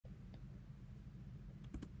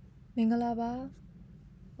မင်္ဂလာပါ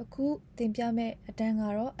အခုသင်ပြမယ့်အတန်းက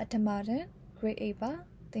တော့အထမတန်း grade 8ပါ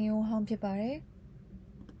သင်ရိုးဟောင်းဖြစ်ပါတယ်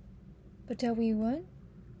ပထဝီဝင်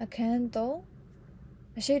အခန်း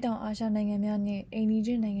3အရှေ့တောင်အာရှနိုင်ငံများနှင့်အိမ်နီးချ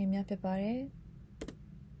င်းနိုင်ငံများဖြစ်ပါတယ်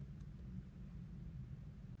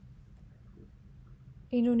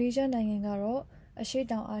အင်ဒိုနီးရှားနိုင်ငံကတော့အရှေ့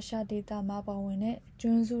တောင်အာရှဒေသမှာပါဝင်တဲ့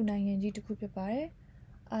ကျွန်းစုနိုင်ငံကြီးတစ်ခုဖြစ်ပါတယ်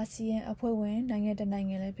အာဆီယံအဖွဲ့ဝင်နိုင်ငံတစ်နိုင်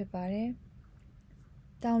ငံလည်းဖြစ်ပါတယ်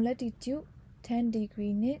တောင်လက်တီကျူ10 ဒီဂရီ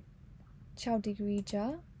နှင့်6 ဒီဂရီ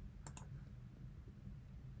ကြား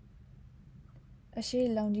အရှေ့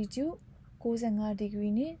လောင်ဂျီကျူ95 ဒီဂရီ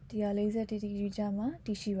နှင့်141 ဒီဂရီကြားမှာတ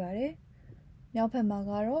ည်ရှိပါတယ်။မြောက်ဘက်မှာ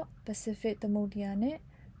ကတော့ Pacific သမုဒ္ဒရာနဲ့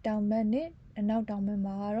တောင်ဘက်နဲ့အနောက်တောင်ဘက်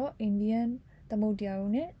မှာကတော့ Indian သမုဒ္ဒရာ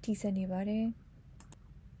တို့နဲ့ထိစပ်နေပါတယ်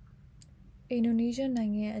။အင်ဒိုနီးရှားနို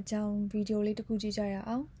င်ငံအကြောင်းဗီဒီယိုလေးတစ်ခုကြည့်ကြရ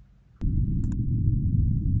အောင်။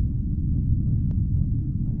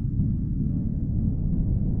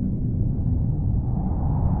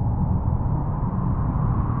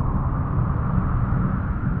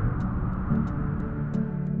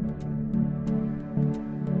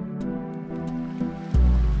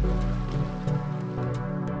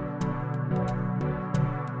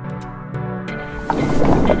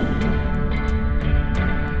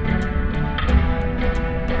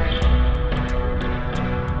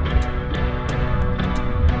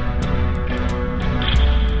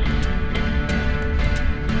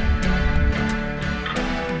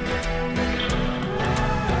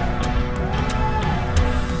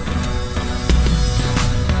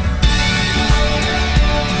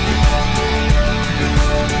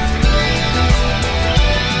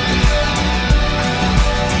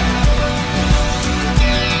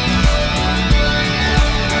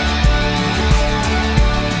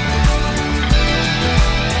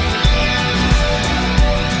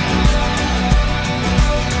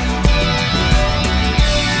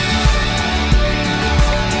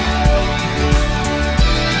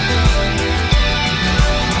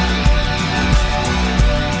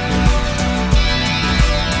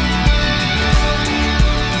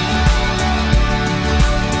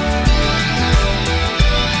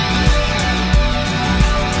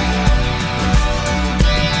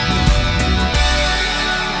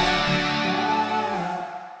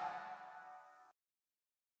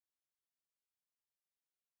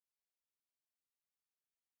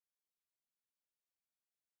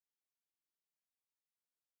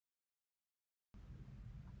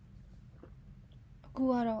အခု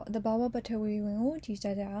ကတော့သဘာဝပထဝီဝင်ကိုကြည့်ကြ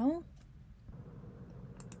အောင်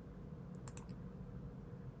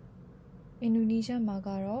အင်ဒိုနီးရှားမှာက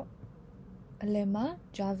တော့အလယ်မှာ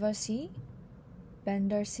Java Sea,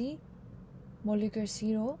 Banda Sea, Molucca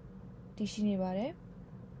Sea တို့တည်ရှိနေပါတယ်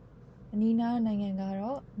အနီးနားနိုင်ငံက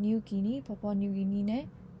တော့ New Guinea, Papua New Guinea နဲ့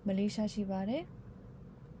မလေးရှားရှိပါတယ်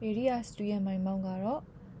Area စတုရန်းမိုင်ပေါင်းကတော့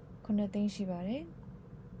9သိန်းရှိပါတယ်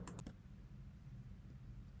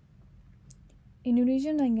အင်ဒိုနီး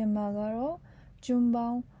ရှားနိုင်ငံမှာကတော့ကျွန်းပေါ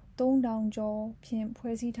င်း3000ကျော်ဖြင့်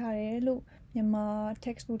ဖွဲ့စည်းထားတယ်လို့မြန်မာ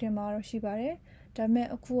textbook ထဲမှာတော့ရှိပါတယ်ဒါပေမဲ့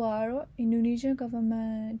အခုကတော့ Indonesian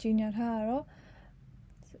government ကြီးညာထားတာတော့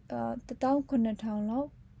19000လောက်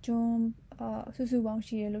ကျွန်းစုစုပေါင်း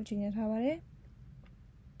ရှိတယ်လို့ကြီးညာထားပါတယ်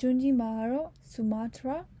ကျွန်းကြီးမှာကတော့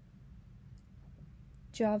Sumatra,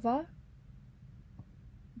 Java,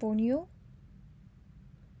 Borneo,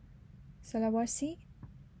 Sulawesi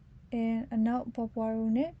အနောက်ပေါ်ပွား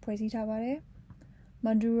တို့နဲ့ဖွဲ့စည်းထားပါတယ်မ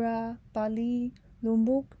န်ဒူရာပါလီလွန်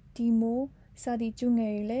ဘုတ်တီမိုစသည့်ကျွန်းင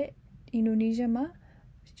ယ်တွေလည်းအင်ဒိုနီးရှားမှာ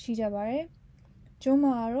ရှိကြပါတယ်ကျွန်း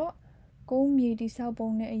မှာကတော့ကုန်းမြေတိဆောက်ပုံ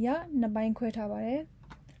နဲ့အရာနှစ်ပိုင်းခွဲထားပါတယ်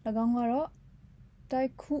၎င်းကတော့တို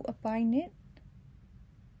က်ခုအပိုင်းနဲ့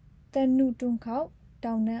တက်နုတွန်းခေါက်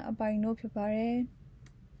တောင်တန်းအပိုင်းတို့ဖြစ်ပါတယ်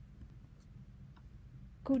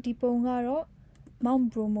ခုဒီပုံကတော့ Mount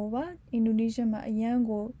Bromo ပါအင်ဒိုနီးရှားမှာအရန်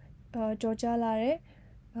ကိုကြော်ကြားလာတဲ့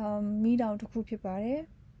မီးတောင်တစ်ခုဖြစ်ပါတယ်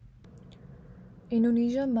အင်ဒို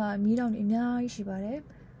နီးရှားမှာမီးတောင်တွေအများကြီးရှိပါတယ်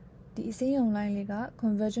ဒီအစိမ်းရောင်လိုင်းလေးက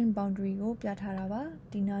convergent boundary ကိုပြထားတာပါ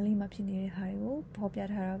ဒီနားလေးမှာဖြစ်နေတဲ့ဟာတွေကိုဖော်ပြ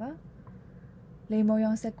ထားတာပါလိမ်မော်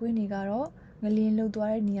ရောင်ဆက်ကွင်းတွေကတော့ငလျင်လှုပ်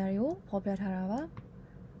သွားတဲ့နေရာတွေကိုဖော်ပြထားတာပါ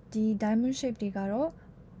ဒီ diamond shape တွေကတော့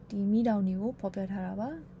ဒီမီးတောင်တွေကိုဖော်ပြထားတာပါ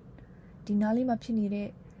ဒီနားလေးမှာဖြစ်နေတဲ့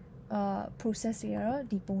process တွေကတော့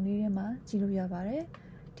ဒီပုံလေးထဲမှာကြည့်လို့ရပါတယ်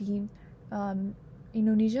ဒီအင်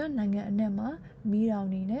ဒိုနီးရှားနိုင်ငံအနှံ့မှာမီးတောင်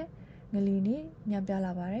တွေနဲ့ငလျင်တွေများပြား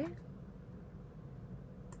လာပါတယ်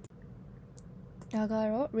ဒါက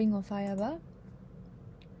တော့ Ring of Fire ပါ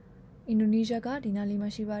အင်ဒိုနီးရှားကဒီနားလေးမှာ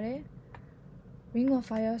ရှိပါတယ် Ring of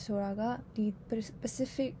Fire ဆိုတာကဒီ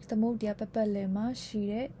Pacific သမုဒ္ဒရာပတ်ပတ်လည်မှာရှိ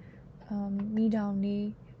တဲ့မီးတောင်တွေ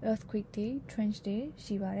earthquake တွေ trench တွေ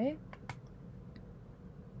ရှိပါတယ်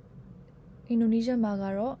အင်ဒိုနီးရှားမှာက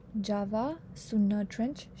တော့ Java Suna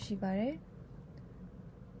Trench ရှိပါတယ်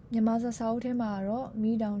မြန်မာစာအုပ်ထဲမှာကတော့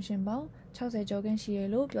မီးတောင်ရှင်ပေါင်း60ကျော်ခန့်ရှိရ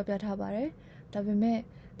လို့ပြောပြထားပါတယ်ဒါပေမဲ့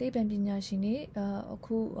သိပ္ပံပညာရှင်တွေအ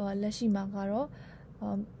ခုလက်ရှိမှာကတော့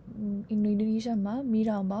အင်ဒိုနီးရှားမှာမီး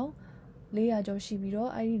တောင်ပေါင်း400ကျော်ရှိပြီးတော့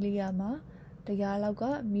အဲ့ဒီ400မှာ100လောက်က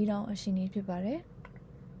မီးတောင်အရှင်တွေဖြစ်ပါတယ်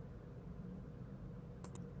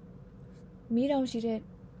မီးတောင်ရှိတဲ့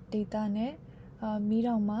ဒေသနဲ့မီး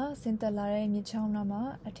တောင်မှာဆင်းသက်လာတဲ့မြစ်ချောင်းနာမှာ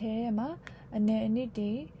အထဲမှာအနေအနစ်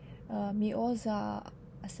တွေမြေဩဇာ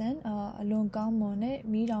အစံအလွန်ကောင်းမွန်တဲ့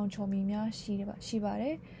မီးတောင်ချော်မီများရှိပါတ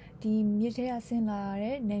ယ်ဒီမြစ်ထဲကဆင်းလာ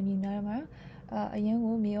တဲ့နယ်မြေများမှာအရင်က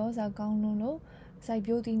မြေဩဇာကောင်းလွန်းလို့စိုက်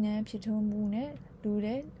ပျိုးသီးနှံဖြစ်ထွန်းမှုနဲ့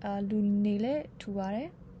လူနေလဲထူပါတယ်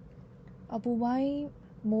အပူပိုင်း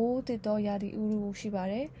မိုးတစ်တော်ရာသီဥတုရှိပါ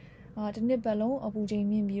တယ်တစ်နှစ်ပတ်လုံးအပူချိန်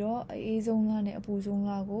မြင့်ပြီးတော့အေးဆုံးလနဲ့အပူဆုံး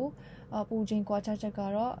လကိုအပူချိန်ကွာခြားချက်က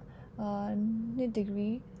တော့2ဒီဂရီ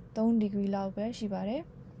3ဒီဂရီလောက်ပဲရှိပါတယ်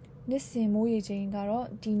နှစ်စဉ်မိုးရေချိန်ကတော့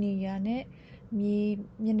ဒီနေရာနဲ့မြေ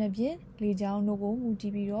မျက်နှာပြင်လေကြောင်းတို့ကိုမူတ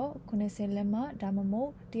ည်ပြီးတော့80လက်မဒါမှမဟု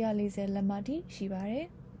တ်140လက်မထိရှိပါတယ်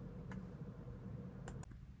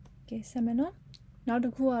ကဲဆက်မယ်နော်နောက်တ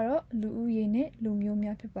စ်ခုကတော့လူဦးရေနဲ့လူမျိုး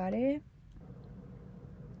များဖြစ်ပါတယ်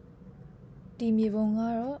ဒီမြေပုံက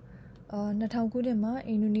တော့2000ခုနှစ်မှာ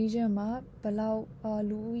အင်ဒိုနီးရှားမှာဘလောက်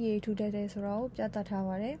လူဦးရေထူထပ်တယ်ဆိုတာကိုပြသထား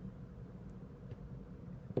ပါတယ်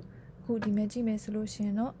အခုဒီမှာကြည့်မယ်ဆိုလို့ရှိရ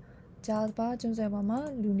င်တော့ဂျာဗာကျွန်းဆွယ်ပေါ်မှာ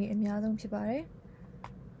လူနေအများဆုံးဖြစ်ပါတယ်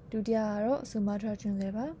ဒုတိယကတော့ဆူမာတြာကျွန်းဆွ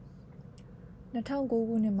ယ်ပါ2009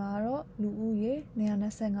ခုနှစ်မှာတော့လူဦးရေ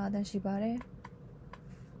225သန်းရှိပါတယ်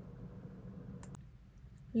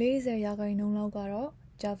40%လောက်ကတော့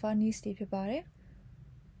Javanese တွေဖြစ်ပါတယ်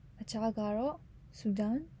အခြားကတော့ဆူဒ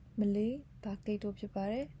န်မလေးဘာကိတ်တို့ဖြစ်ပါ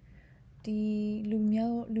တယ်ဒီလူ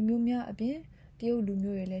မျိုးများအပြင်တရုတ်လူ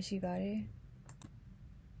မျိုးတွေလည်းရှိပါတယ်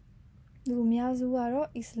လူအများစုကတော့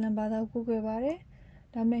အစ္စလမ်ဘာသာကိုးကွယ်ပါတယ်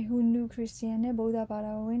ဒါပေမဲ့ဟိန္ဒူခရစ်ယာန်နဲ့ဗုဒ္ဓဘာ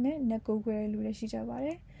သာဝင်နဲ့နတ်ကိုးကွယ်လူတွေရှိကြပါတ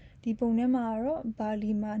ယ်ဒီပုံထဲမှာတော့ဘာ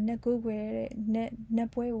လီမှာနတ်ကိုးကွယ်တဲ့နတ်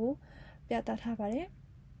ပွဲကိုပြသထားပါတယ်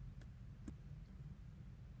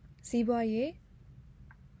စီးပွားရေး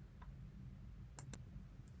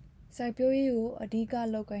စိုက်ပျိုးရေးကိုအဓိက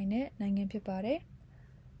လုပ်ကိုင်တဲ့နိုင်ငံဖြစ်ပါတယ်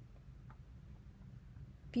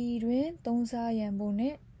ပြည်တွင်းသုံးစားရန်ပုံ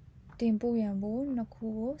နဲ့တင်ပို့ရန်ပုံနှစ်ခု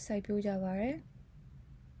ကိုစိုက်ပျိုးကြပါတယ်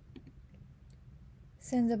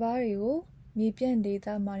စံစပါးတွေကိုမြေပြန့်ဒေသ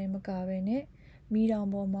မှာနေမကဘဲနဲ့မီးတောင်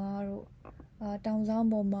ပေါ်မှာတို့တောင်ဆောင်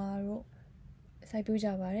ပေါ်မှာတို့စိုက်ပျိုးကြ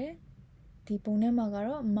ပါတယ်ဒီပုံထဲမှာက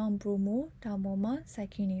တော့ Mount Bromo တောင်ပေါ်မှာစို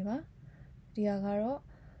က်ခင်းနေပါဒီကတော့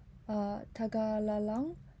Tagalalang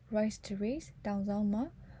Rice Terrace တောင်ဆောင်မှာ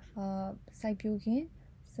စိုက်ပျိုးခင်း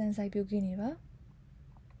စံစိုက်ပျိုးခင်းနေပါ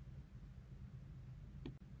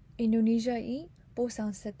အင်ဒိုနီးရှား၏ပို့ဆော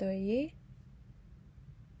င်ဆက်သွယ်ရေး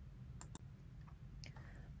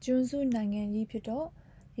ကျွန်းစုနိုင်ငံကြီးဖြစ်တော့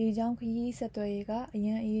ရေကြောင်းခရီးဆက်သွယ်ရေးကအရ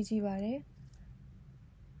န်အရေးကြီးပါတယ်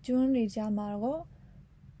ကျွန်းတွေကြားမှာတော့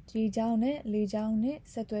ရေကြောင်းနဲ့လေကြောင်းနဲ့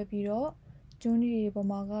ဆက်သွယ်ပြီးတော့ကျွန်းတွေပေါ်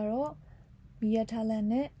မှာကတော့မီးရထားလမ်း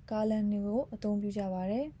နဲ့ကားလမ်းတွေကိုအသုံးပြုကြပါ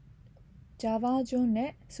တယ်ဂျာဗာကျွန်း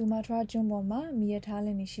နဲ့ဆူမာတြာကျွန်းပေါ်မှာမီးရထားလ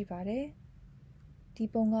မ်းတွေရှိပါတယ်ဒီ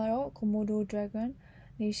ပုံကတော့ Komodo Dragon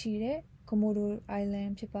နေရှိတဲ့ Komodo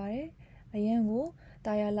Island ဖြစ်ပါတယ်အရန်ကို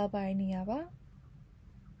တာယာလောက်ပါနေရပါ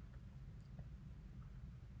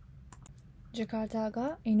ဂျကာတာက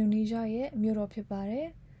အင်ဒိုနီးရှားရဲ့မြို့တော်ဖြစ်ပါတယ်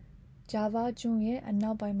ဂျာဗာကျွန်းရဲ့အ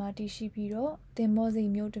နောက်ပိုင်းမှာတည်ရှိပြီးတော့တင်မော့စိ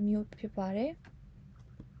တ်မြို့တစ်မြို့ဖြစ်ပါတယ်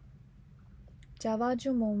ဂျာဗာ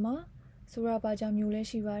ကျွန်းပေါ်မှာဆူရာဘာဂျာမြို့လည်း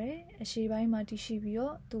ရှိပါတယ်အရှေ့ပိုင်းမှာတည်ရှိပြီး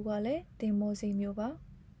တော့သူကလည်းတင်မော့စိတ်မြို့ပါ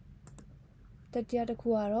တတိယတစ်ခု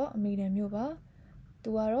ကတော့အမီဒန်မြို့ပါသူ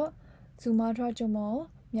ကတော့ဆူမာတြာကျွန်းပေါ်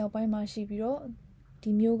မြောက်ပိုင်းမှာရှိပြီးတော့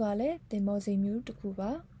ဒီမြို့ကလည်းတင်မော့စိတ်မြို့တစ်ခု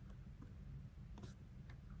ပါ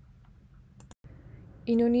အ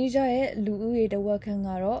င်ဒိုနီးရှားရဲ့လူဦးရေတဝက်ခန့်က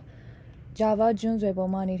တော့ဂျာဗာကျွန်းဆွယ်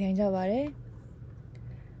ပေါ်မှာနေထိုင်ကြပါတယ်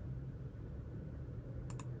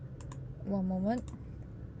one moment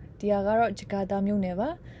ဒီကတော့ဂျကာတာမြို့နယ်ပါ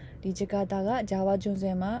ဒီဂျကာတာကဂျာဗာကျွန်းဆွ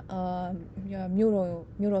ယ်မှာမြို့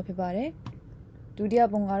တော်ဖြစ်ပါတယ်ဒုတိယ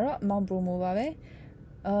ပုံကတော့ Mount Bromo ပါပဲ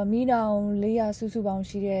မီးတောင်400စုစုပေါင်း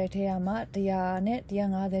ရှိတဲ့ထဲမှာ100နဲ့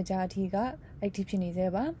150ကြားအထိက active ဖြစ်နေ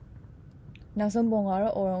သေးပါနောက်ဆုံးပုံက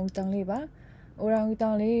တော့ Orang Utan လေးပါOrang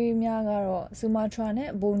Utan လေးများကတော့ဆူမာတြာနဲ့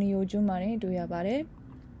ဘိုနီယိုကျွန်းမှာနေတွေ့ရပါတယ်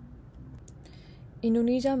အင်ဒို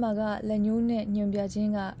နီးရှားမှာကလက်ညှိုးနဲ့ညွန်ပြခြ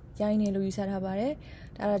င်းကရိုင်းနေလို့ယူဆထားပါတယ်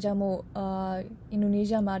ဒါကြောင့်မို့အင်ဒိုနီး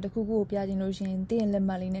ရှားမှာတခုခုကိုပြခြင်းလို့ရှိရင်တင့်လက်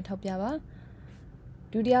မှတ်လေးနဲ့ထောက်ပြပါ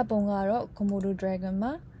ဒုတိယပုံကတော့ Komodo dragon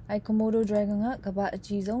မှာKomodo dragon ကကမ္ဘာအ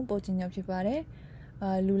ကြီးဆုံးပိုတင်ညောင်ဖြစ်ပါတယ်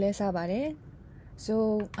လူလဲစားပါတယ် so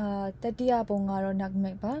တတိယပုံကတော့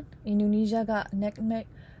nutmeg ပါအင်ဒိုနီးရှားက nutmeg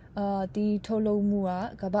ဒီထုတ်လုပ်မှုက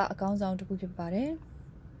ကမ္ဘာအကောင်းဆုံးတစ်ခုဖြစ်ပါတယ်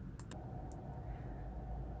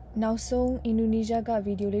နောက်ဆုံးအင်ဒိုနီးရှားက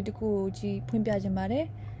ဗီဒီယိုလေးတစ်ခုကိုကြည့်ဖွင့်ပြချင်ပါတယ်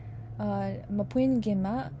မဖွင့်ခင်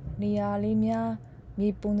မှာနေရာလေးများမြေ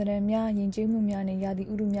ပုံသဏ္ဍာန်များယဉ်ကျေးမှုများနဲ့ရာသီ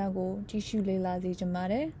ဥတုများကိုကြည့်ရှုလေ့လာစေချင်ပါ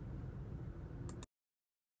တယ်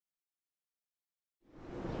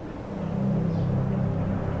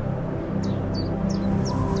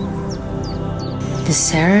The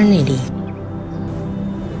Serenity.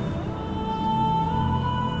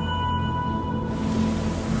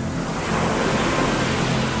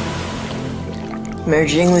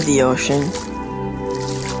 Merging with the ocean.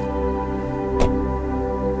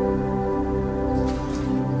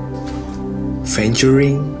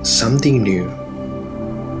 Venturing something new.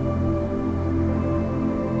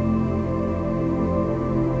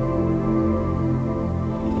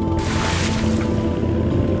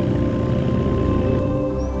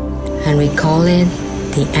 And we call it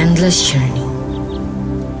the endless journey.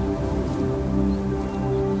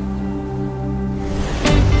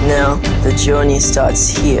 Now the journey starts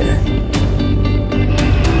here.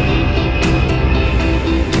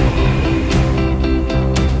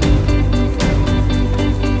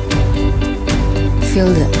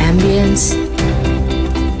 Feel the ambience.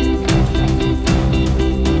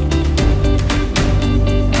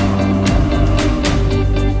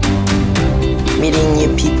 Meeting new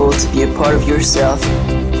people to be a part of yourself.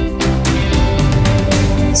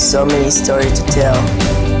 So many stories to tell.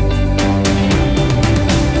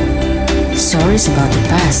 Stories about the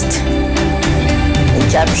past. And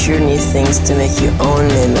capture new things to make your own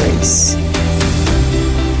memories.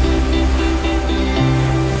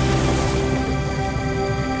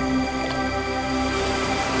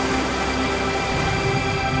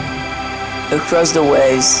 Across the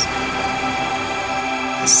waves.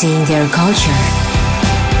 Seeing their culture.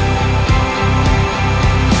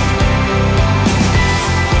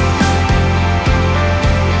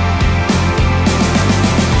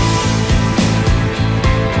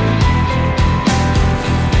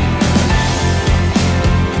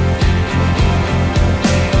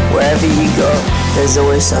 Wherever you go, there's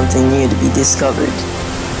always something new to be discovered.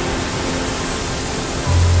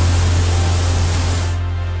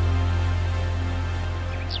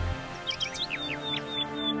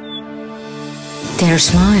 Their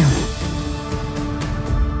smile.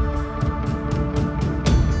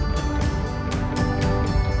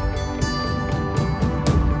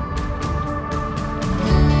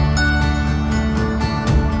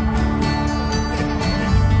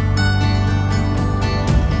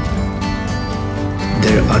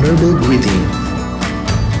 Their honorable greeting.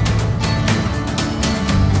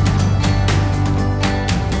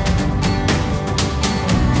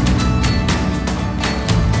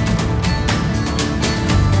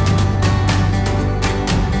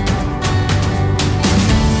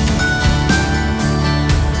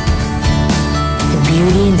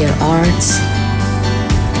 Beauty in their arts.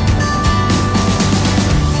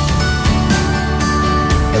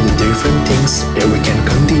 And the different things that we can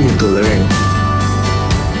continue to learn.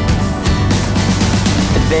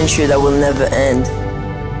 Adventure that will never end.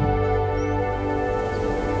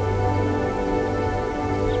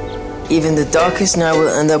 Even the darkest night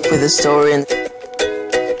will end up with a story.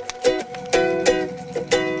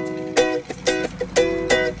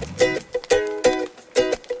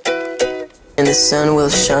 And the sun will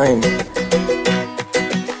shine.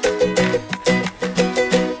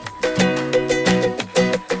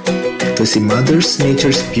 To see Mother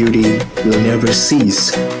Nature's beauty will never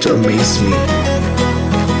cease to amaze me.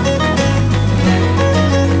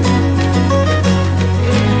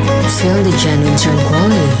 Feel the genuine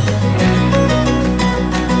tranquility.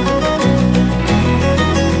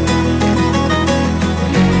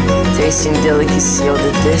 Tasting delicacy of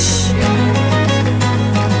the dish.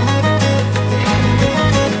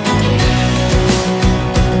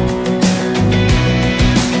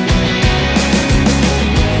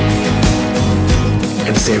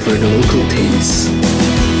 And savor the local taste.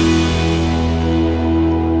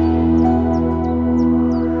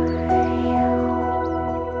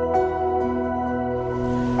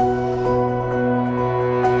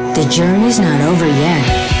 The journey's not over yet.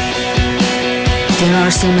 There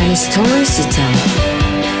are so many stories to tell.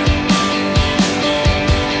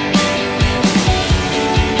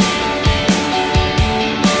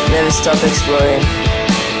 Never stop exploring.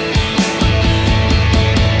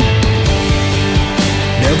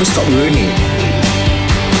 Never stop learning.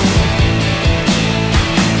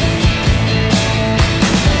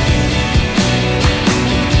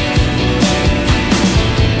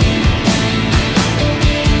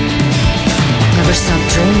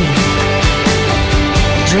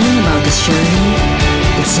 about this journey,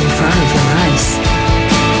 it's in front of your eyes.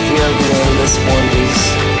 Feel the endless wonders.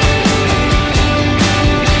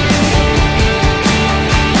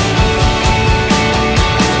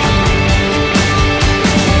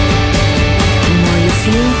 The more you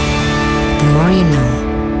feel, the more you know.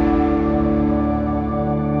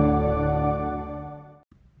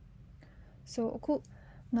 So အခု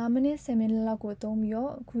9မိနစ်10မိနစ်လောက်ကိုသုံးပြီး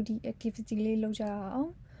တော့အခုဒီ activity လေးလုပ်ကြရအော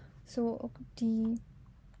င် so ဒီ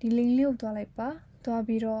link လေးကိုသွားလိုက်ပါသွား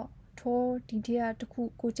ပြီးတော့ထောဒီတည်းတစ်ခု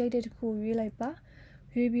ကိုကြိုက်တဲ့တစ်ခုရွေးလိုက်ပါ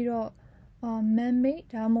ရွေးပြီးတော့man made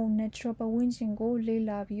ဒါမှမဟုတ် natural ပတ်ဝန်းကျင်ကိုလေ့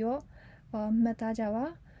လာပြီးတော့မှတ်သားကြပါ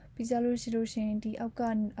ပြီးကြလို့ရှိရင်ဒီအောက်က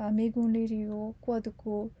မေးခွန်းလေးတွေကိုကိုယ့်အတူ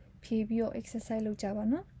ကိုဖြေပြီးတော့ exercise လုပ်ကြပါ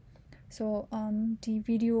နော် so ဒီ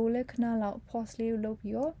video ကိုလည်းခဏလောက် pause လေးကိုလုပ်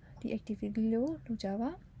ပြီးတော့ဒီ activity လေးကိုလုပ်ကြ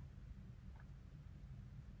ပါ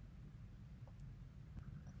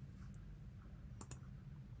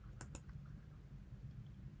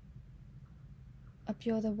အ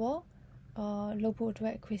ပြောသဘောလုပ်ဖို့အတွ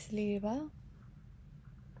က် quiz လေးတွေပါ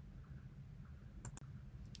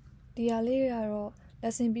ဒီဟာလေးကတော့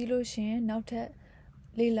lesson ပြီးလို့ရှိရင်နောက်ထပ်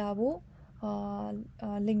လေ့လာဖို့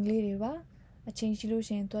link လေးတွေပါအချိန်ရှိလို့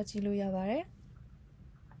ရှိရင်တွားကြည့်လို့ရပါတယ်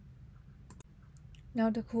နော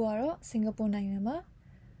က်တစ်ခုကတော့စင်ကာပူနိုင်ငံမှာ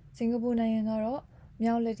စင်ကာပူနိုင်ငံကတော့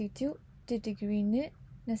မြောက် latitude 1 degree နဲ့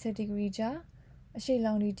20 degree ကြားအရှေ့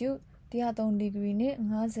longitude 103 degree နဲ့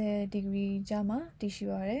50 degree ကြားမှာတည်ရှိ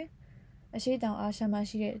ပါတယ်အရှေ့တောင်အာရှမှာ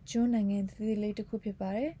ရှိတဲ့ကျွန်းနိုင်ငံသေးလေးတစ်ခုဖြစ်ပါ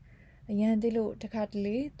တယ်အရန်သေးလို့တစ်ခါတ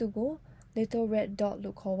လေသူ့ကို little red dot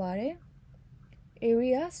လို့ခေါ်ပါတယ်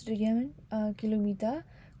area စတုရန်ကီလိုမီတာ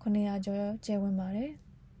900ကျော်ကျယ်ဝန်းပါတယ်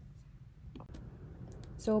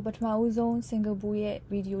so ပထမဦးဆုံးစင်ကာပူရဲ့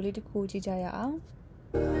ဗီဒီယိုလေးတစ်ခုကြည့်ကြရအောင်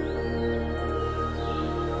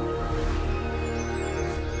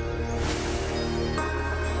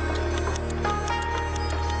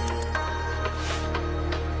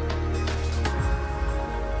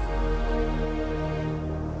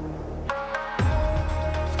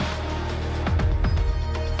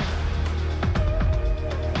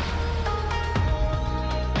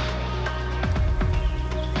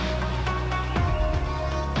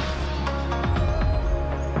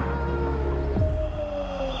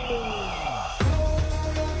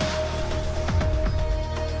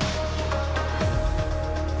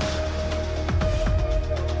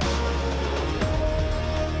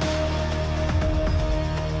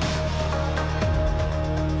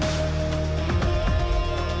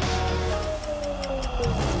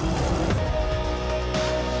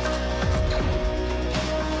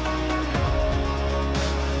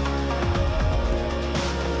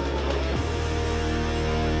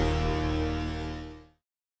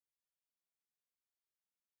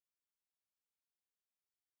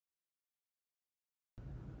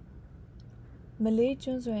မလေး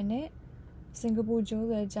ကျွန်းဆွယ်နဲ့စင်ကာပူကျွန်း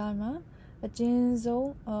ဆွယ်ကြားမှာအကျဉ်းဆုံး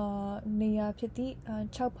နေရာဖြစ်သည့်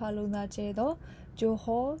6ဖာလုံသာကျဲသောဂျို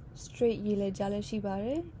ဟော Strait ရေလက်ကြားလည်းရှိပါတ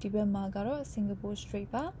ယ်ဒီဘက်မှာကတော့စင်ကာပူ Strait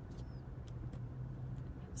ပါ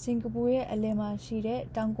စင်ကာပူရဲ့အလယ်မှာရှိတဲ့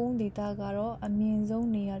တောင်ကုန်းဒေသကတော့အမြင့်ဆုံး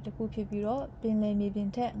နေရာတစ်ခုဖြစ်ပြီးတော့ပင်လယ်မြေပြင်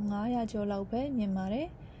ထက်900ကျော်လောက်ပဲမြင့်ပါတယ်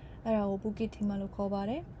အဲ့ဒါကိုပူကစ်တီမာလို့ခေါ်ပါ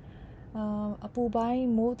တယ်အပူပိုင်း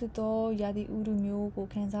မိုးတော်ရာသီဥတုမျိုးကို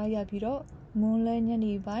ခန်းစားရပြီးတော့မွန်းလဲည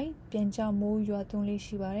နေပိုင်းပြန်ကျမိုးရွာသွန်းလေး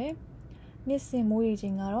ရှိပါတယ်။နှစ်စဉ်မိုးရေချိ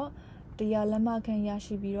န်ကတော့100လက်မခန့်ရ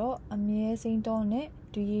ရှိပြီးတော့အမြဲစိမ်းတောနဲ့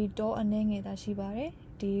ဒီရေတောအနှဲငယ်သာရှိပါတယ်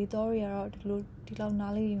။ဒီတောတွေကတော့ဒီလောက်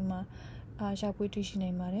နားလေးတွေမှာရှာဖွေတွေ့ရှိ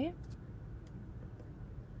နိုင်ပါတယ်။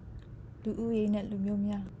လူဦးရေနဲ့လူမျိုး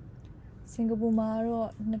များစင်ကာပူမှာတော့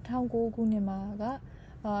2009ခုနှစ်မှာက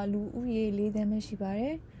လူဦးရေ4သန်းပဲရှိပါတ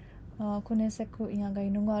ယ်။89ရာခို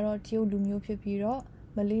င်နှုန်းကတော့တရုတ်လူမျိုးဖြစ်ပြီးတော့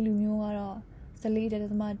မလေးလူမျိုးကတော့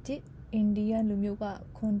14.1အိန္ဒိယလူမျိုးက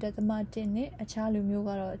9.1နဲ့အခြားလူမျိုး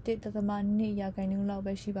ကတော့1.2ရာခိုင်နှုန်းလောက်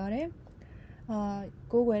ပဲရှိပါတယ်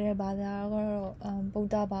ကိုးကွယ်တဲ့ဘာသာကတော့ဗု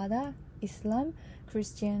ဒ္ဓဘာသာအစ္စလာမ်ခရ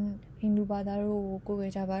စ်ယာန်ဟိန္ဒူဘာသာတို့ကိုကိုးကွ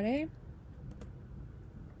ယ်ကြပါတယ်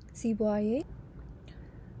စီးပွားရေး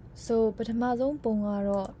so ပထမဆုံးပုံက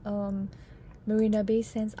တော့Marina Bay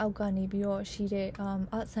Sands အောက်ကနေပြီးတော့ရှိတဲ့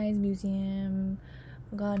Art Science Museum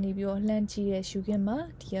ကနေပြီးတော့လှမ်းကြည့်တဲ့ရှုခင်းမှာ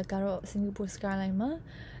ဒီကတော့ Singapore Skyline မှာ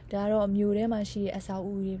ဒါကတော့မြို့ထဲမှာရှိတဲ့အဆောက်အ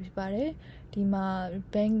ဦတွေဖြစ်ပါတယ်ဒီမှာ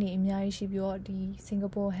bank တွေအများကြီးရှိပြီးတော့ဒီ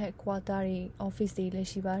Singapore headquarter တွေ office တွေလည်း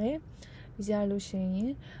ရှိပါတယ်ပြီးကြလို့ရှိရ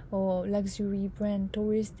င်luxury brand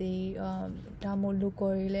tourist တွေဒါမှမဟုတ်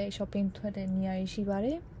local တွေလည်း shopping ထွက်တဲ့နေရာတွေရှိပါတ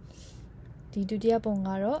ယ်ဒီဒုတိယပုံက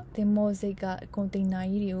တော့သင်္ဘောဆိပ်ကကွန်တိန်နာ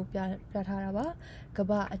ကြီးတွေကိုပြထားတာပါကမ္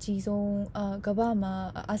ဘာအကြီးဆုံးကမ္ဘာမှာ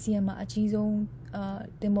အာဆီယံမှာအကြီးဆုံး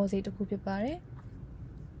သင်္ဘောဆိပ်တစ်ခုဖြစ်ပါတယ်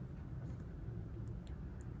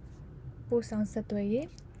ပို့ဆောင်ဆက်သွယ်ရေး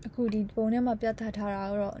အခုဒီပုံထဲမှာပြသထားတာ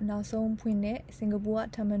တော့နောက်ဆုံးဖွင့်တဲ့စင်ကာပူက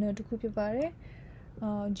terminal တစ်ခုဖြစ်ပါတယ်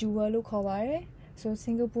ဂျူဝယ်လို့ခေါ်ပါတယ်ဆိုစ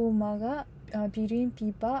င်ကာပူမှာကပြည်တွင်းပြ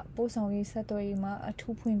ည်ပပို့ဆောင်ရေးဆက်သွယ်ရေးမှာအ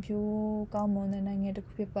ထူးဖွံ့ဖြိုးကောင်းမွန်တဲ့နိုင်ငံတစ်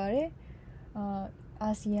ခုဖြစ်ပါတယ်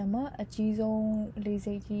အာဆီယံမှာအကြီးဆုံးလေ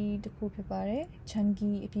ဆိပ်ကြီးတစ်ခုဖြစ်ပါတယ်ချန်ဂီ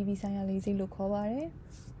အပြည်ပြည်ဆိုင်ရာလေဆိပ်လို့ခေါ်ပါတယ်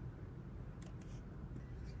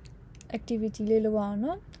activity လေးလုပ်အောင်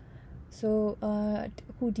နော်ဆို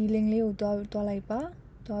အခုဒီ link လေးကိုတွားလိုက်ပါ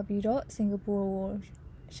တွားပြီးတော့စင်ကာပူကို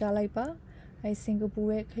ရှာလိုက်ပါအဲစင်ကာပူ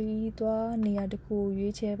ရဲ့ခရီးသွားနေရာတစ်ခုကို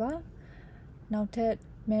ရွေးချယ်ပါနောက်ထပ်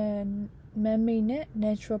man-made နဲ့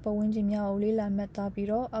natural ပတ်ဝန်းကျင်များကိုလေ့လာမှတ်သားပြီး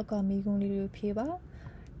တော့အောက်ကမိကုံးလေးတွေကိုဖြည့်ပါ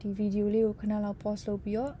ဒီ video လေးကိုခဏလောက် pause လုပ်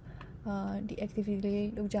ပြီးတော့ဒီ activity လေး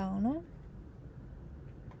လုပ်ကြအောင်နော်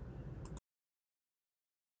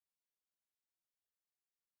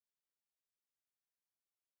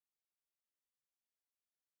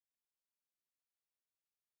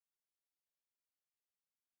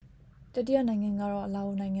တတိယနိုင်ငံကတော့လာ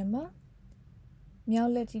အိုနိုင်ငံမှာမြော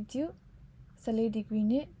က် latitude 14 degree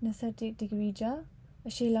နဲ့21 degree ကြား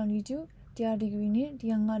အရှေ့ longitude 100 degree နဲ့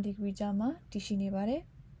105 degree ကြားမှာတည်ရှိနေပါတယ်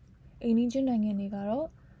အိန္ဒိယနိုင်ငံတွေကတော့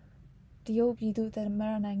တရုတ်ပြည်သူ့သမ္မ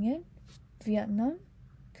တနိုင်ငံဗီယက်နမ်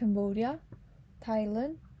ကမ္ဘောဒီးယားထိုင်းလ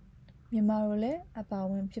န်မြန်မာတို့လည်းအပါအ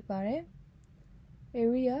ဝင်ဖြစ်ပါတယ်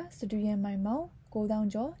area စတူယန်မိုင်ပေါင်း9000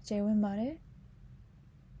ကျော်ကျယ်ဝန်းပါတယ်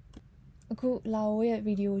အခုလာအိုရဲ့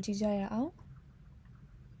ဗီဒီယိုကြည့်ကြရအောင်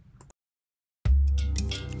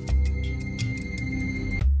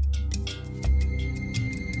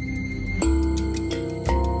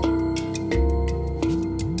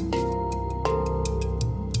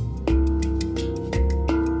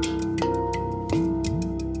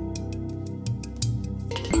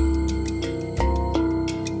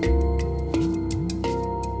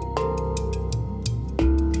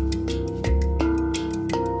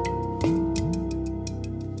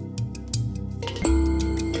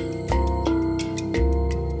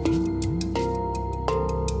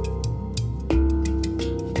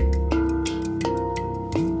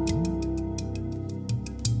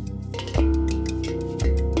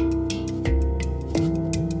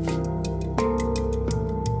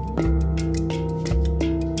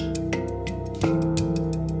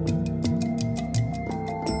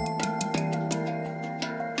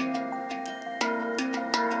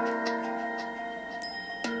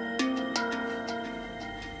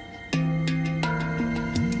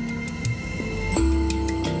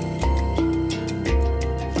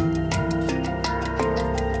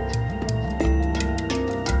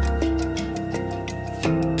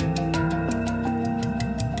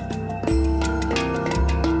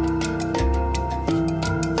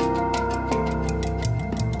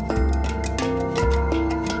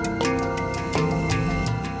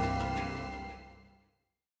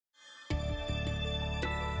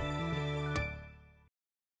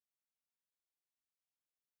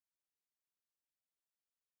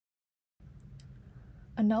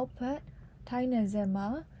အနောက်ဘက်ထိုင်းနယ်စပ်မှာ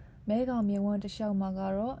မဲခေါင်မြစ်ဝှမ်းတစ်လျှောက်မှာက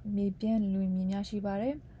တော့မြေပြန့်လွင်မြေများရှိပါတ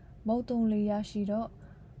ယ်မုတ်တုံလေရရှိတော့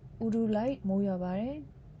ဥဒုလိုက်မိုးရွာပါတယ်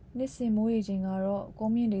နှစ်စဉ်မိုးရေချိန်ကတော့ကု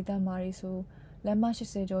န်းမြင့်ဒေသမှာတွေဆိုလက်မ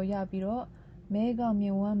80ကျော်ရပြီးတော့မဲခေါင်မြ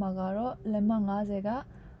စ်ဝှမ်းမှာကတော့လက်မ90က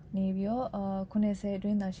နေပြီးတော့80အတွ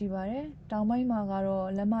င်းသာရှိပါတယ်တောင်ပိုင်းမှာကတော့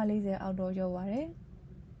လက်မ40အောက်တော့ရောက်ပါတယ်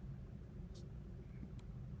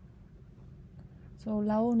ဆို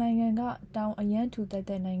လာအိုနိုင်ငံကတောင်အရန်ထူတက်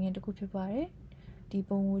တဲ့နိုင်ငံတစ်ခုဖြစ်ပါတယ်ဒီ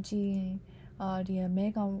ပုံကိုကြည့်ရင်ဒီမဲ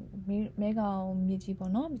ခေါင်မြစ်ကြီး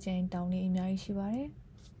ပေါ့နော်ကျန်တောင်လေးအများကြီးရှိပါတယ်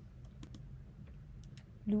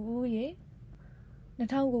လူဦးရေ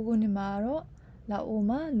2009ခုနှစ်မှာတော့လာအို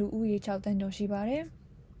မှာလူဦးရေ6တန်းကျော်ရှိပါတယ်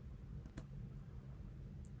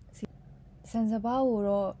စံစပါးကို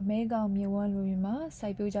တော့မဲခေါင်မြစ်ဝှမ်းလူတွေမှာစို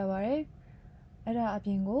က်ပျိုးကြပါတယ်အဲ့ဒါအပြ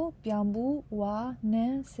င်ကိုပြောင်ဘူးဝါန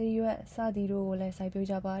န်းဆေးရွက်စသည်တို့ကိုလည်းစိုက်ပျိုး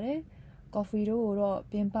ကြပါတယ်ကော်ဖီတို့ကိုတော့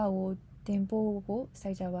ပင်ပေါက်ကိုတင်ပို့ဖို့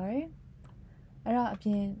စိုက်ကြပါတယ်အဲ့ဒါအပြ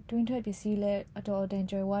င်တွင်းထွက်ပစ္စည်းလည်းအတော်အတန်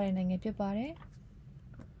ကျွဲဝတဲ့နိုင်ငံဖြစ်ပါတယ်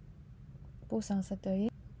ပို့ဆောင်ဆက်သွယ်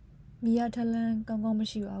ရေးမီယာထလန်ကောင်းကောင်းမ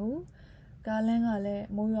ရှိပါဘူးကားလန်းကလည်း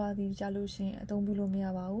မိုးရွာသည်ကြလို့ရှိရင်အသုံးပြုလို့မရ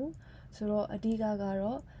ပါဘူးဆိုတော့အဓိကက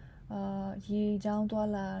တော့ရေချောင်းသွား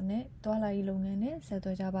လာရေးလုပ်ငန်းနဲ့ဆက်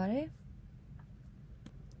သွယ်ကြပါတယ်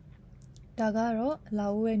ဒါကတော့လာ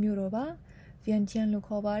အိုရဲ့မြို့တော်ပါဗီယန်ကျန်လို့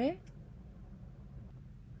ခေါ်ပါတယ်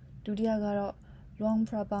ဒုတိယကတော့ Luang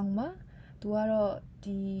Prabang မှာသူကတော့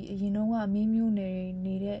ဒီအရင်တုန်းကမင်းမျိုးနယ်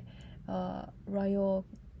နေတဲ့Royal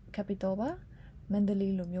Capital ပါမန္တ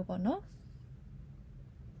လေးလိုမျိုးပေါ့နော်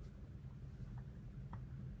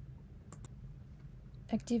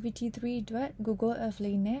Activity 3အတွက် Google Earth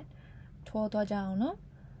လေးနဲ့ ထောသွားကြအောင်နော်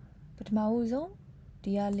ပထမဦးဆုံး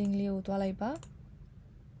ဒီက link လေးကိုသွားလိုက်ပါ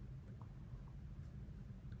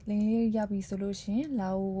link လေးရပြီဆိုလို့ရှင်လာ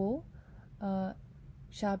အိုကို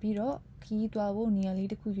ရှာပြီးတော့ခီးသွားဖို့နေရာလေး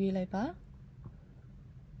တစ်ခုရွေးလိုက်ပါ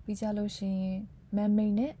ပြီးကြလို့ရှင်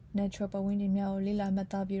man-made နဲ့ natural ပတ်ဝန်းကျင်များကိုလေ့လာမှတ်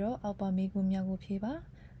သားပြီးတော့အောက်ပါမေးခွန်းများကိုဖြေပါ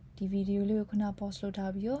ဒီဗီဒီယိုလေးကိုခဏ pause လုပ်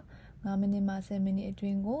ထားပြီးတော့9မိနစ်မှ10မိနစ်အတွ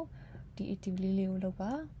င်းကိုဒီ activity လေးကိုလုပ်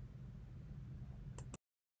ပါ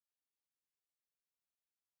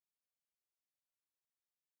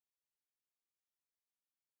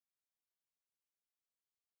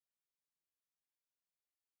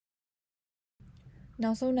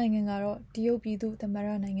နောက်ဆုံးနိုင်ငံကတော့တရုတ်ပြည်သူ့သမ္မတ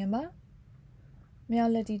နိုင်ငံပါမြော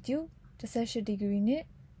က် latitude 18 ဒီဂရီနဲ့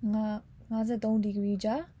53 ဒီဂရီ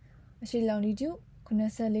ကြားအရှေ့ longitude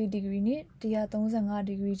 84 ဒီဂရီနဲ့135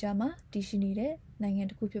 ဒီဂရီကြားမှာတည်ရှိနေတဲ့နိုင်ငံ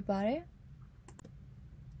တစ်ခုဖြစ်ပါတယ်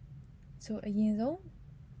ဆိုအရင်ဆုံး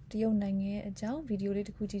တရုတ်နိုင်ငံရဲ့အကြောင်းဗီဒီယိုလေးတ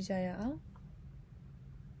စ်ခုကြည့်ကြရအောင်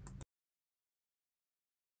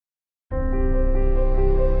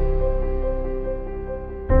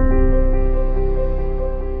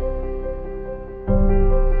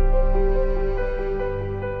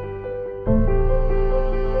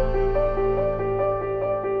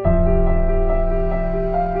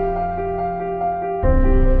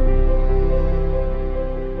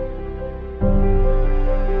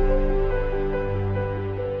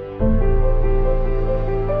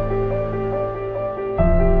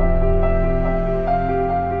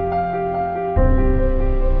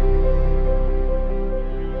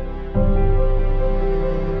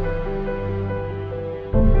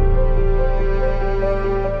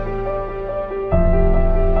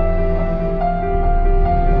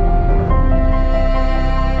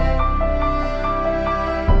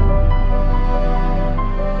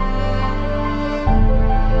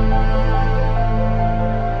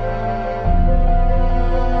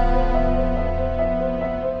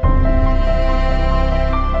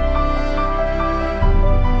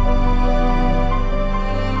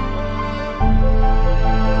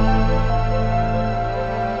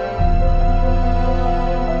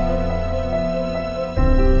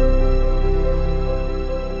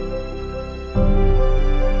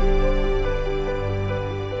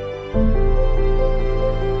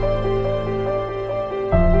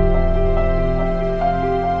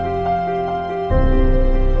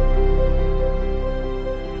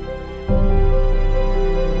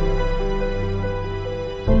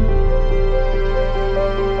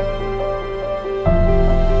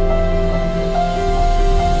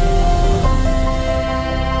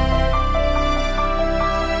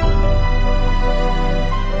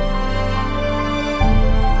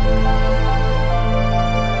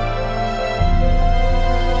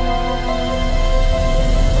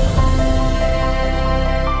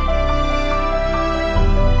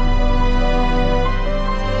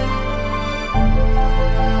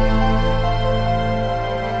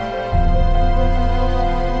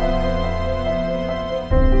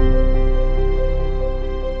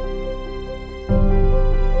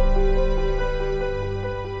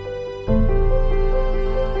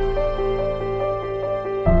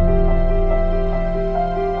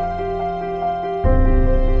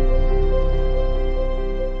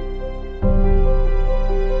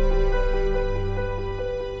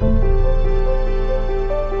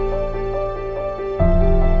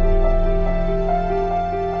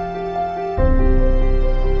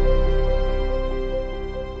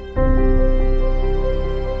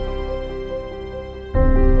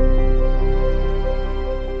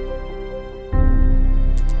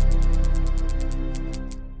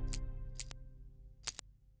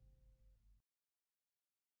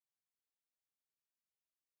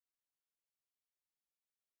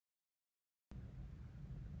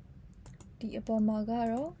ဒီအပေါ်မှာက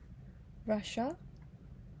တော့ Russia,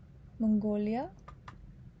 Mongolia,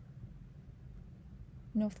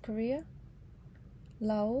 North Korea,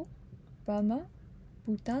 Laos, Burma,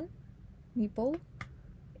 Bhutan, Nepal,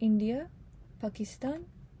 India, Pakistan,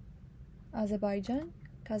 Azerbaijan,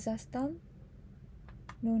 Kazakhstan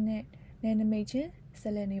တို့နဲ့နယ်နိမိတ်ချင်းဆ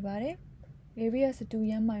က်လက်နေပါတယ်။ area စတူ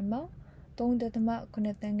ရန်မိုင်ပေါင်း 3.8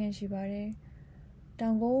 တန်းခန့်ရှိပါတယ်။တော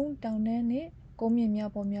င်ကုန်းတောင်တန်းနဲ့ကုန်းမြင့်များ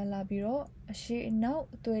ပေါ်များလာပြီးတော့အရှေ့အနောက်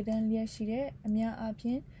အသွယ်တန်းလျက်ရှိတဲ့အများအားဖြ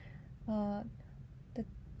င့်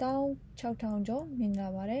16000ကျော်မြင့်လာ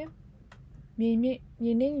ပါတယ်။မြေနှိမ့်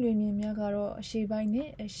လွင်ပြင်များကတော့အရှေ့ပိုင်းနဲ့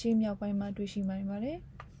အရှေ့မြောက်ပိုင်းမှာတွေ့ရှိနိုင်ပါတယ်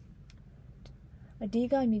။အဓိ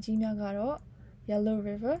ကမြစ်ကြီးများကတော့ Yellow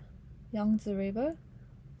River, Yangtze River,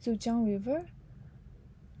 Zhejiang River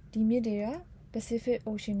ဒီမြစ်တွေက Pacific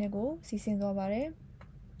Ocean နဲ့ကိုစီးဆင်းသွားပါတယ်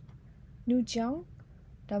။ Newjiang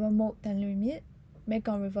ဒါမှမဟုတ်တန်လွင်မြစ်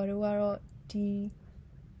Mekong River တို့ကတော့ဒီ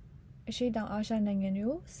အရှေ့တောင်အာရှနိုင်ငံတွေ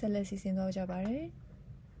ကိုဆက်လက်စီစဉ်သွားကြပါတယ်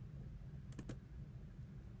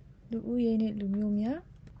လူဦးရေနဲ့လူမျိုးများ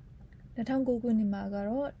2009ခုနှစ်မှာက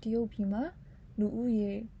တော့တရုတ်ပြည်မှာလူဦး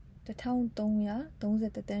ရေ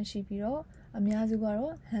1331တန်းရှိပြီးတော့အများစုက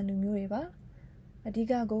တော့ဟန်လူမျိုးတွေပါအဓိ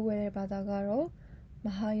ကကိုးကွယ်တဲ့ဘာသာကတော့မ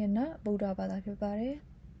ဟာယာနဗုဒ္ဓဘာသာဖြစ်ပါတယ်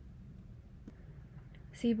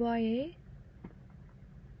စီးပွားရေး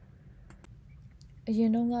အရ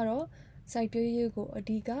င်တုန်းကတော့စိုက်ပျိုးရေးကိုအ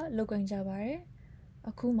ဓိကလုပ်ကိုင်ကြပါတယ်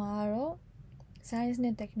အခုမှကတော့ science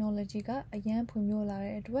နဲ့ technology ကအရန်ဖွံ့ဖြိုးလာ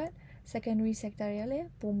တဲ့အတွက် secondary sector တွေလည်း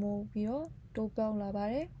ပိုမိုပြီးတော့တိုးပေါက်လာပါ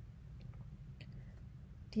တယ်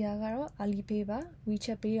ဒီဟာကတော့ Alipay ပါ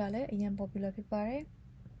WeChat Pay ကလည်းအရန် popular ဖြစ်ပါတယ်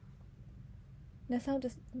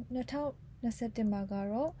2021မှာက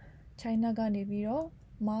တော့ China ကနေပြီးတော့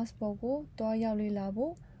Mars ပေါ်ကိုတွားရောက်လေ့လာ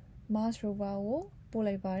ဖို့ Mars rover ကိုပို့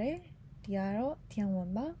လိုက်ပါတယ်ဒီကတော့ထျံဝန်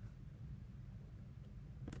ပါ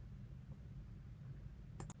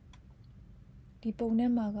ဒီပုံထဲ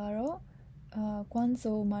မှာကတော့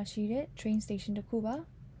Guangzhou မှာရှိတဲ့ train station တစ်ခုပါ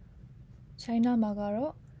China မှာက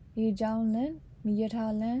တော့ရေကြောင်းလမ်းမီးရ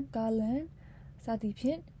ထားလမ်းကားလမ်းစသည်ဖြ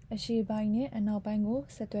င့်အရှေ့ပိုင်းနဲ့အနောက်ပိုင်းကို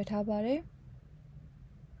ဆက်သွယ်ထားပါတယ်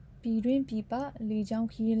ပြည်တွင်းပြည်ပလေကြောင်း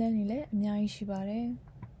ခရီးလမ်းတွေလည်းအများကြီးရှိပါတယ်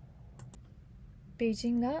ပေကျ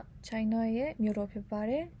င်းက China ရဲ့မြို့တော်ဖြစ်ပါ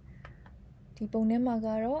တယ်ဒီပုံထဲမှာက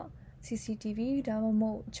တော့ CCTV ဒါမှမ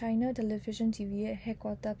ဟုတ် China Television TV ရဲ့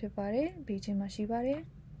headquarter ဖြစ်ပါတယ်ဘေကျင်းမှာရှိပါတယ်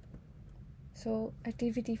so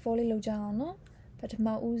activity 4လေးလုပ်ကြအောင်နော်ပထမ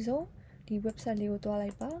ဦးဆုံးဒီ website လေးကိုတွား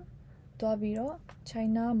လိုက်ပါတွားပြီးတော့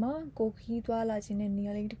China မှာကိုခီးတွားလာခြင်းတဲ့နေ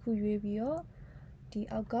ရာလေးတစ်ခုရွေးပြီးတော့ဒီ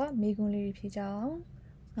အောက်ကမေးခွန်းလေးတွေဖြေကြအောင်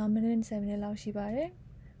9မိနစ်7မိနစ်လောက်ရှိပါတယ်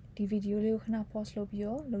ဒီဗီဒီယိုလေးကိုခဏ pause လုပ်ပြီး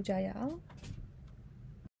တော့လုပ်ကြရအောင်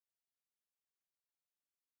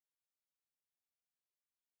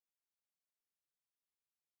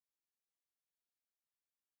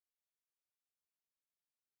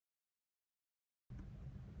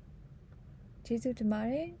ကျေးဇူးတင်ပါ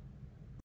တယ်